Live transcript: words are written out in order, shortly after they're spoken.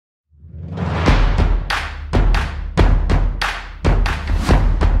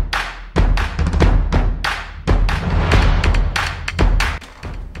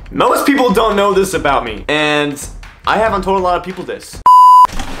Most people don't know this about me, and I haven't told a lot of people this.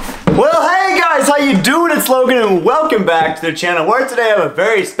 Well, hey guys, how you doing? It's Logan, and welcome back to the channel, where today I have a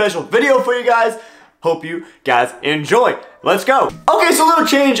very special video for you guys. Hope you guys enjoy. Let's go. Okay, so a little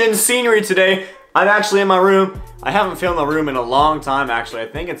change in scenery today. I'm actually in my room. I haven't filmed my room in a long time, actually. I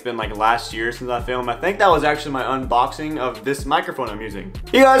think it's been like last year since I filmed. I think that was actually my unboxing of this microphone I'm using.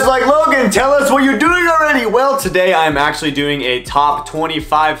 You guys like, Logan, tell us what you're doing already. Well, today I'm actually doing a top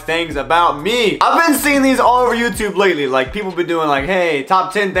 25 things about me. I've been seeing these all over YouTube lately. Like, people been doing like, hey,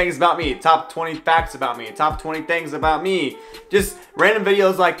 top 10 things about me, top 20 facts about me, top 20 things about me. Just random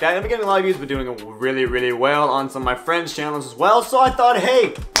videos like that. I've been getting a lot of views, but doing really, really well on some of my friends' channels as well. So I thought,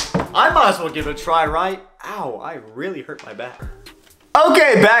 hey, I might as well give it a try, right? Ow, I really hurt my back.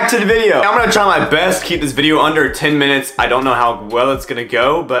 Okay, back to the video. I'm gonna try my best to keep this video under 10 minutes. I don't know how well it's gonna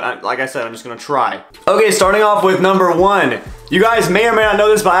go, but like I said, I'm just gonna try. Okay, starting off with number 1. You guys may or may not know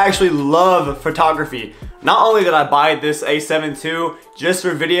this, but I actually love photography. Not only did I buy this A7 II just for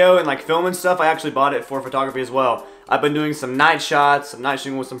video and like film and stuff, I actually bought it for photography as well. I've been doing some night shots, some night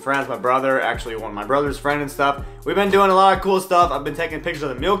shooting with some friends, my brother, actually one of my brother's friends and stuff. We've been doing a lot of cool stuff. I've been taking pictures of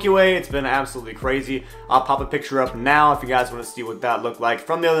the Milky Way. It's been absolutely crazy. I'll pop a picture up now if you guys want to see what that looked like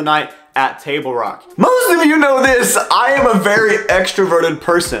from the other night at Table Rock. Most of you know this, I am a very extroverted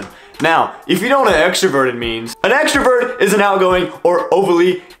person. Now, if you don't know what extroverted means, an extrovert is an outgoing or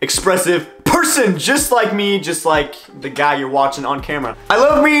overly expressive person, just like me, just like the guy you're watching on camera. I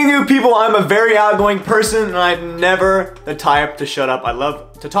love meeting new people. I'm a very outgoing person, and I'm never the type to shut up. I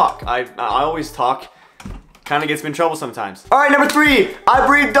love to talk. I always talk. Kind of gets me in trouble sometimes. All right, number 3, I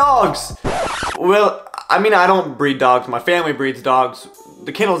breed dogs. Well, I mean, I don't breed dogs. My family breeds dogs.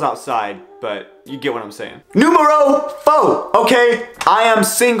 The kennel's outside, but you get what I'm saying. Numero 4, okay? I am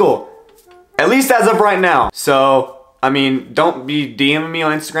single. At least as of right now. So, I mean, don't be DMing me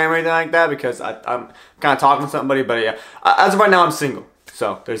on Instagram or anything like that, because I'm kind of talking to somebody, but yeah. As of right now, I'm single.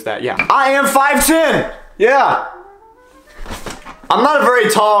 So, there's that, yeah. I am 5'10". Yeah. I'm not a very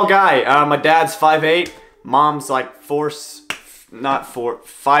tall guy. My dad's 5'8". Mom's like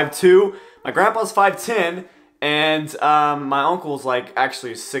 5'2". My grandpa's 5'10". And my uncle's like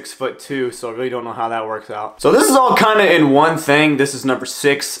actually 6'2", so I really don't know how that works out. So this is all kind of in one thing. This is number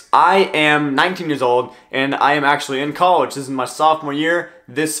 6. I am 19 years old, and I am actually in college. This is my sophomore year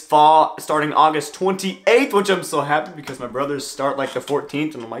this fall, starting August 28th, which I'm so happy because my brothers start like the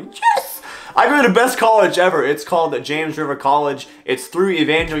 14th, and I'm like, yes! I go to the best college ever. It's called James River College. It's through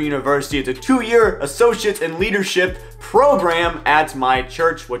Evangel University. It's a 2-year associates in leadership program at my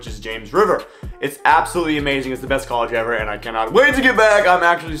church, which is James River. It's absolutely amazing. It's the best college ever, and I cannot wait to get back. I'm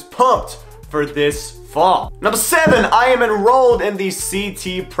actually just pumped for this fall. Number 7, I am enrolled in the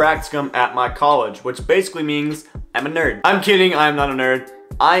CT practicum at my college, which basically means I'm a nerd. I'm kidding, I am not a nerd.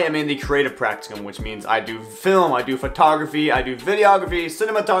 I am in the creative practicum, which means I do film, I do photography, I do videography,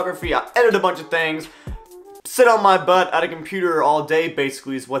 cinematography, I edit a bunch of things. Sit on my butt at a computer all day,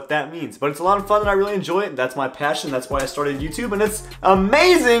 basically, is what that means. But it's a lot of fun and I really enjoy it. That's my passion. That's why I started YouTube, and it's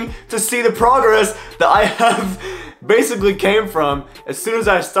amazing to see the progress that I have basically came from as soon as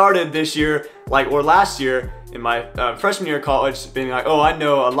I started this year, or last year in my freshman year of college, being like, oh, I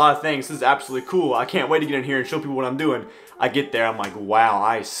know a lot of things. This is absolutely cool. I can't wait to get in here and show people what I'm doing. I get there, I'm like, wow,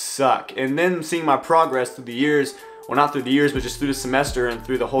 I suck. And then seeing my progress through the years, well, not through the years, but just through the semester and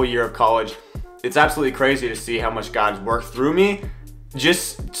through the whole year of college, it's absolutely crazy to see how much God's worked through me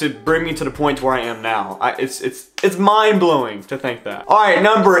just to bring me to the point where I am now. It's mind-blowing to think that. All right,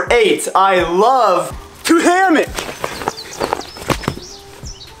 number 8, I love to hammock.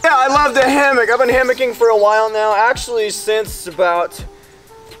 Yeah, I love to hammock. I've been hammocking for a while now, actually since about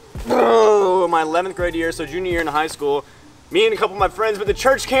my 11th grade year, so junior year in high school. Me and a couple of my friends went to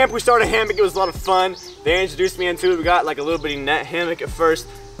church camp. We started hammocking. It was a lot of fun. They introduced me into it. We got like a little bitty net hammock at first.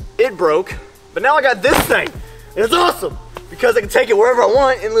 It broke, but now I got this thing. And it's awesome because I can take it wherever I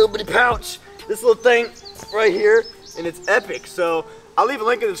want in a little bitty pouch. This little thing right here, and it's epic. So I'll leave a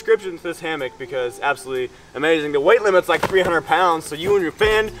link in the description to this hammock because it's absolutely amazing. The weight limit's like 300 pounds, so you and your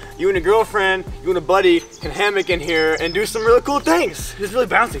friend, you and a girlfriend, you and a buddy can hammock in here and do some really cool things. It's really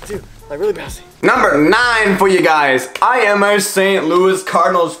bouncy too. Like really bouncy. Number 9 for you guys. I am a St. Louis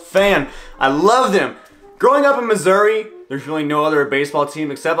Cardinals fan. I love them. Growing up in Missouri, there's really no other baseball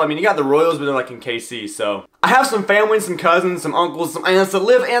team except, I mean, you got the Royals, but they're like in KC, so. I have some family, some cousins, some uncles, some aunts that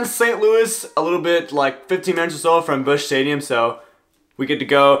live in St. Louis, a little bit, like 15 minutes or so from Busch Stadium, so we get to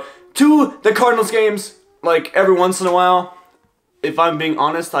go to the Cardinals games, like every once in a while. If I'm being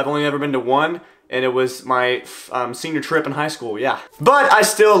honest, I've only ever been to one, and it was my senior trip in high school, yeah. But I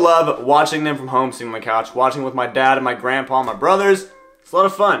still love watching them from home, sitting on my couch, watching with my dad and my grandpa and my brothers. It's a lot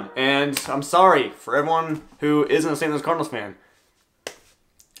of fun, and I'm sorry for everyone who isn't a St. Louis Cardinals fan.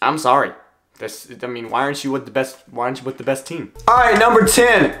 I'm sorry. I mean, why aren't you with the best team? All right, number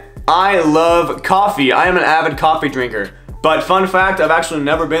 10. I love coffee. I am an avid coffee drinker. But fun fact, I've actually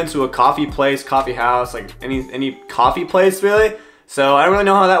never been to a coffee place, coffee house, like any coffee place really. So I don't really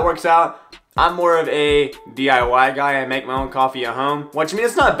know how that works out. I'm more of a DIY guy. I make my own coffee at home, which I mean,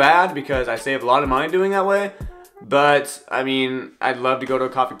 it's not bad because I save a lot of money doing that way. But I mean, I'd love to go to a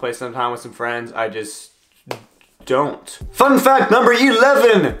coffee place sometime with some friends. I just don't. Fun fact number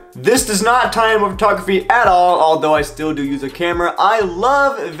 11. This does not tie in with photography at all, although I still do use a camera. I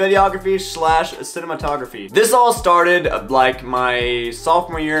love videography / cinematography. This all started like my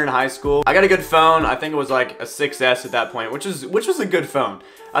sophomore year in high school. I got a good phone. I think it was like a 6S at that point, which was a good phone.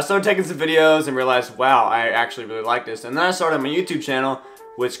 I started taking some videos and realized, wow, I actually really like this. And then I started my YouTube channel,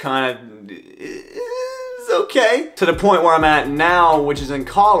 which kind of okay, to the point where I'm at now, which is in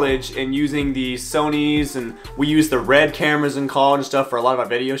college, and using the Sonys, and we use the red cameras in college and stuff for a lot of our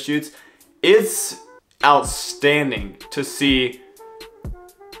video shoots. It's outstanding to see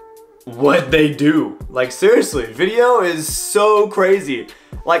what they do. Like seriously, video is so crazy.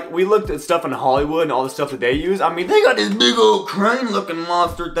 Like we looked at stuff in Hollywood and all the stuff that they use. I mean, they got these big old crane looking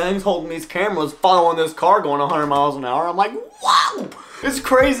monster things holding these cameras following this car going 100 miles an hour. I'm like, wow! It's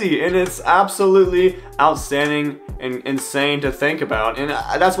crazy, and it's absolutely outstanding and insane to think about, and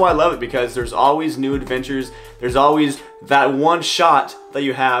that's why I love it, because there's always new adventures. There's always that one shot that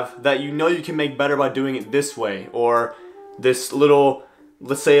you have that you know you can make better by doing it this way, or this little,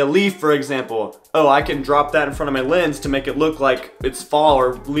 let's say a leaf for example. Oh, I can drop that in front of my lens to make it look like it's fall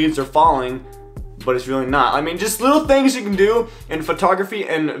or leaves are falling, but it's really not. I mean, just little things you can do in photography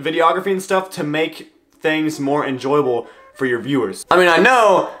and videography and stuff to make things more enjoyable for your viewers. I mean, I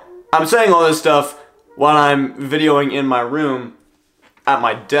know I'm saying all this stuff while I'm videoing in my room at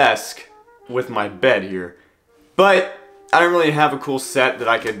my desk with my bed here, but I don't really have a cool set that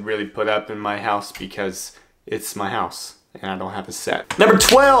I could really put up in my house because it's my house and I don't have a set. Number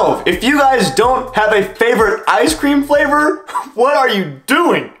 12, if you guys don't have a favorite ice cream flavor, what are you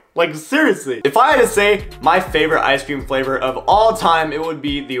doing? Like seriously. If I had to say my favorite ice cream flavor of all time, it would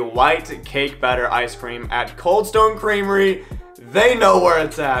be the white cake batter ice cream at Cold Stone Creamery. They know where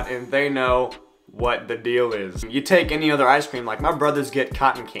it's at and they know what the deal is. You take any other ice cream, like my brothers get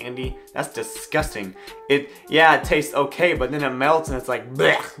cotton candy. That's disgusting. Yeah, it tastes okay, but then it melts and it's like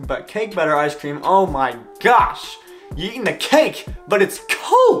blech. But cake batter ice cream, oh my gosh. You're eating the cake, but it's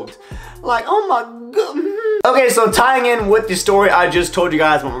cold. Like, oh my god. Okay, so tying in with the story I just told you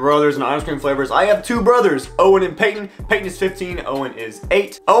guys about my brothers and ice cream flavors, I have two brothers, Owen and Peyton. Peyton is 15, Owen is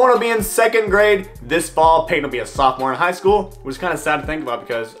 8. Owen will be in 2nd grade this fall. Peyton will be a sophomore in high school, which is kind of sad to think about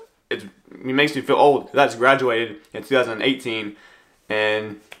because it makes me feel old. That's graduated in 2018,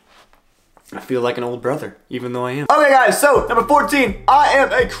 and I feel like an old brother, even though I am. Okay guys, so number 14, I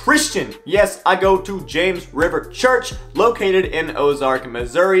am a Christian. Yes, I go to James River Church, located in Ozark,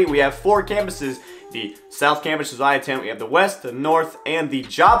 Missouri. We have 4 campuses. The South Campus is I attend. We have the West, the North, and the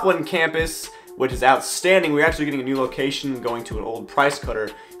Joplin campus, which is outstanding. We're actually getting a new location, going to an old price cutter,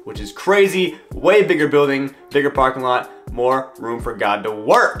 which is crazy. Way bigger building, bigger parking lot, more room for God to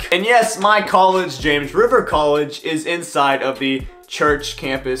work. And yes, my college, James River College, is inside of the church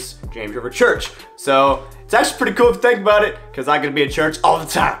campus, James River Church. So it's actually pretty cool if you think about it, because I get to be at church all the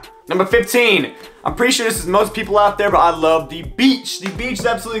time. Number 15, I'm pretty sure this is most people out there, but I love the beach. The beach is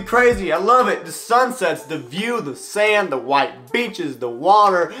absolutely crazy. I love it. The sunsets, the view, the sand, the white beaches, the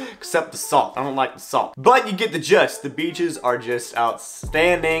water, except the salt. I don't like the salt. But you get the gist. The beaches are just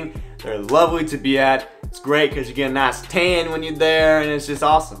outstanding. They're lovely to be at. It's great because you get a nice tan when you're there, and it's just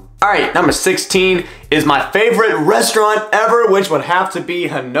awesome. Alright, number 16 is my favorite restaurant ever, which would have to be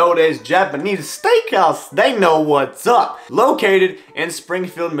Hanode's Japanese Steakhouse. They know what's up. Located in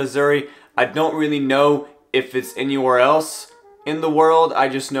Springfield, Missouri. I don't really know if it's anywhere else in the world. I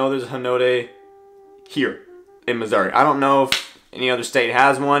just know there's a Hanode here in Missouri. I don't know if any other state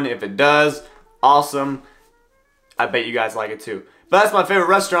has one. If it does, awesome. I bet you guys like it too. But that's my favorite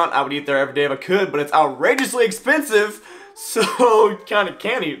restaurant. I would eat there every day if I could, but it's outrageously expensive. So you kind of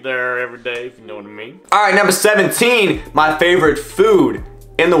can't eat there every day, if you know what I mean. Alright, number 17. My favorite food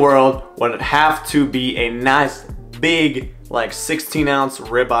in the world would have to be a nice big, like 16-ounce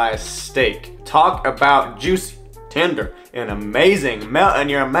ribeye steak. Talk about juicy, tender, and amazing. Melt in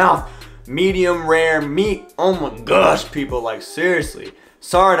your mouth. Medium rare meat. Oh my gosh, people, like seriously.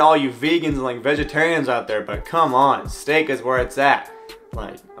 Sorry to all you vegans and like vegetarians out there, but come on, steak is where it's at.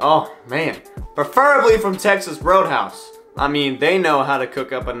 Like, oh man. Preferably from Texas Roadhouse. I mean, they know how to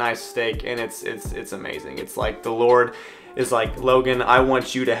cook up a nice steak, and it's amazing. It's like the Lord is like, Logan, I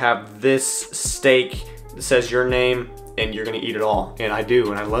want you to have this steak that says your name and you're gonna eat it all. And I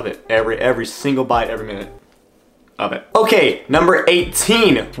do, and I love it. Every single bite, every minute of it. Okay, number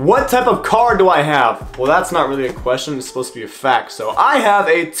 18. What type of car do I have? Well, that's not really a question, it's supposed to be a fact. So I have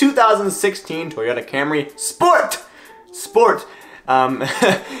a 2016 Toyota Camry Sport.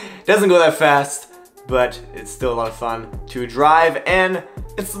 Doesn't go that fast, but it's still a lot of fun to drive, and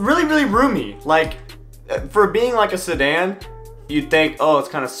it's really, really roomy. Like, for being like a sedan, you'd think, oh, it's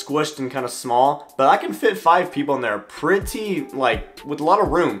kind of squished and kind of small, but I can fit 5 people in there pretty, like, with a lot of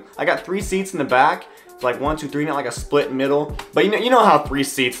room. I got 3 seats in the back. It's like 1, 2, 3, not like a split middle. But you know how 3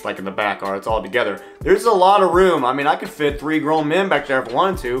 seats like in the back are, it's all together. There's a lot of room. I mean, I could fit 3 grown men back there if I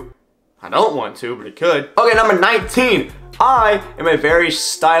wanted to. I don't want to, but it could. Okay, number 19. I am a very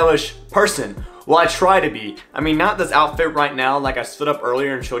stylish person. Well, I try to be. I mean, not this outfit right now. Like I stood up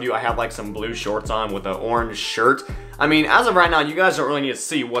earlier and showed you I have like some blue shorts on with an orange shirt. I mean, as of right now, you guys don't really need to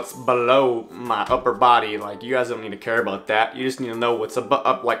see what's below my upper body. Like, you guys don't need to care about that. You just need to know what's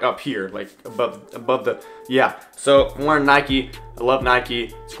up here, like above the, yeah. So I'm wearing Nike. I love Nike.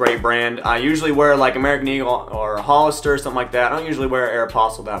 It's a great brand. I usually wear like American Eagle or Hollister, something like that. I don't usually wear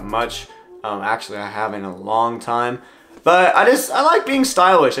Aeropostale that much. Actually, I haven't in a long time. But I like being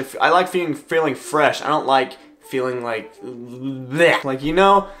stylish. I like feeling fresh. I don't like feeling like bleh. Like, you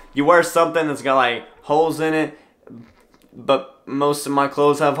know, you wear something that's got like holes in it, but most of my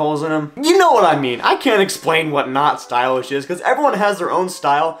clothes have holes in them. You know what I mean. I can't explain what not stylish is because everyone has their own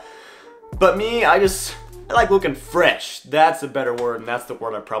style. But me, I like looking fresh. That's a better word, and that's the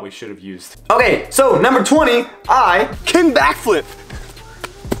word I probably should have used. Okay, so number 20, I can backflip.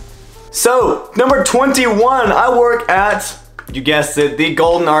 So, number 21, I work at, you guessed it, the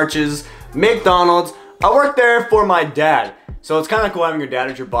Golden Arches, McDonald's. I work there for my dad. So it's kind of cool having your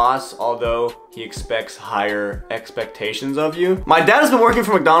dad as your boss, although he expects higher expectations of you. My dad has been working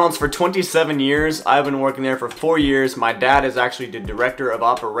for McDonald's for 27 years. I've been working there for 4 years. My dad is actually the director of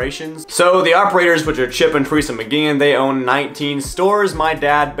operations. So the operators, which are Chip and Teresa McGeehan, they own 19 stores. My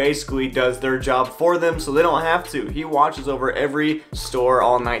dad basically does their job for them, so they don't have to. He watches over every store,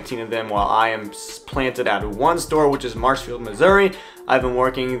 all 19 of them, while I am planted at one store, which is Marshfield, Missouri. I've been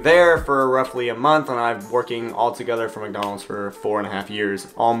working there for roughly a month, and I'm working altogether for McDonald's for 4.5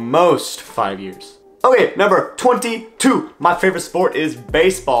 years, almost 5 years. Okay, number 22. My favorite sport is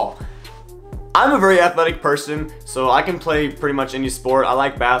baseball. I'm a very athletic person, so I can play pretty much any sport. I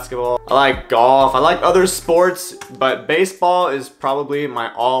like basketball, I like golf, I like other sports, but baseball is probably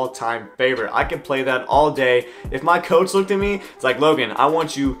my all-time favorite. I can play that all day. If my coach looked at me, it's like, Logan, I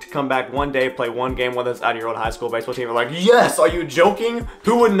want you to come back one day, play one game with us out of your old high school baseball team. I'm like, yes, are you joking?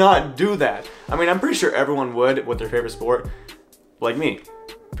 Who would not do that? I mean, I'm pretty sure everyone would with their favorite sport. Like me,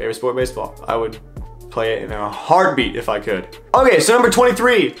 favorite sport, baseball. I would play it in a heartbeat if I could. Okay, so number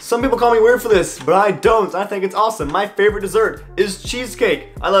 23. Some people call me weird for this, but I don't. I think it's awesome. My favorite dessert is cheesecake.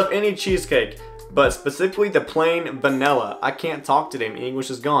 I love any cheesecake, but specifically the plain vanilla. I can't talk today. My English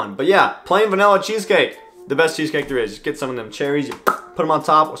is gone. But yeah, plain vanilla cheesecake. The best cheesecake there is. Just get some of them cherries, you put them on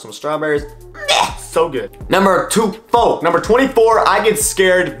top with some strawberries. So good. Number 24. I get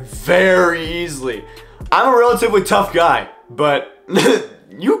scared very easily. I'm a relatively tough guy, but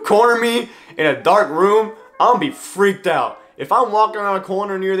you corner me in a dark room, I'm gonna be freaked out. If I'm walking around a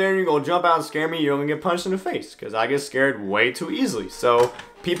corner near there and you're gonna jump out and scare me, you're gonna get punched in the face because I get scared way too easily. So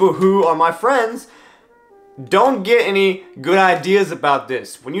people who are my friends, don't get any good ideas about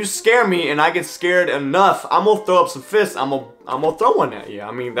this. When you scare me and I get scared enough, I'm gonna throw up some fists. I'm gonna throw one at you.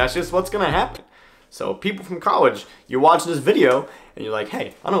 I mean, that's just what's gonna happen. So people from college, you're watching this video and you're like,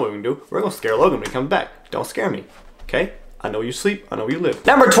 hey, I know what we can do. We're gonna scare Logan when he comes back. Don't scare me, okay? I know you sleep, I know you live.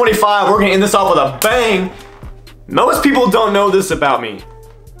 Number 25, we're gonna end this off with a bang. Most people don't know this about me,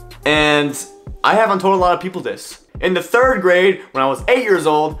 and I haven't told a lot of people this. In the 3rd grade, when I was 8 years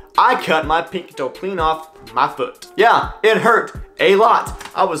old, I cut my pinky toe clean off my foot. Yeah, it hurt a lot.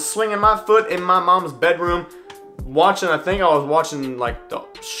 I was swinging my foot in my mom's bedroom, watching, I think I was watching like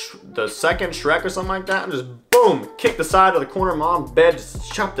the second Shrek or something like that, and just boom, kicked the side of the corner of mom's bed,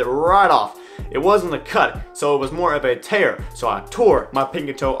 just chopped it right off. It wasn't a cut, so it was more of a tear. So I tore my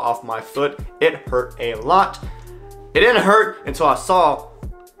pinky toe off my foot. It hurt a lot. It didn't hurt until I saw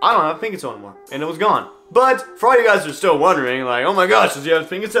I don't have a pinky toe anymore, and it was gone. But for all you guys who are still wondering, like, oh my gosh, does he have a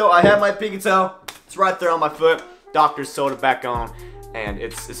pinky toe? I have my pinky toe. It's right there on my foot. Doctors sewed it back on, and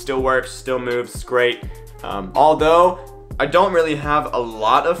it still works, still moves, it's great. Although I don't really have a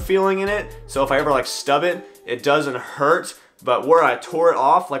lot of feeling in it, so if I ever like stub it, it doesn't hurt. But where I tore it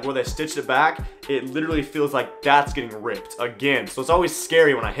off, like where they stitched it back, it literally feels like that's getting ripped again. So it's always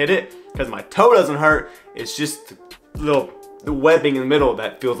scary when I hit it, because my toe doesn't hurt, it's just little webbing in the middle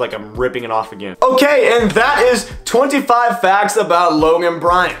that feels like I'm ripping it off again. Okay, and that is 25 facts about Logan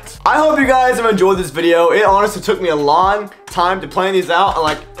Bryant. I hope you guys have enjoyed this video. It honestly took me a long time to plan these out. I'm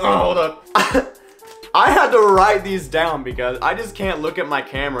like, oh, hold up. I had to write these down because I just can't look at my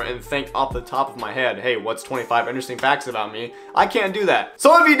camera and think off the top of my head, hey, what's 25 interesting facts about me? I can't do that.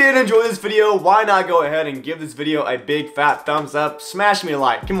 So if you did enjoy this video, why not go ahead and give this video a big fat thumbs up, smash me a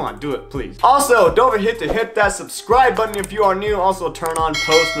like, come on, do it, please. Also, don't forget to hit that subscribe button if you are new. Also, turn on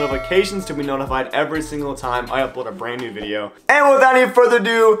post notifications to be notified every single time I upload a brand new video. And without any further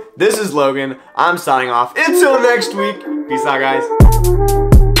ado, this is Logan. I'm signing off. Until next week, peace out, guys. We'll be right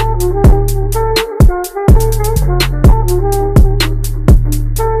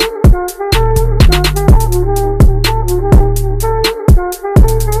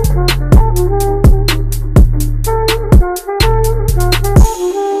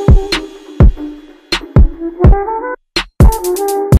back.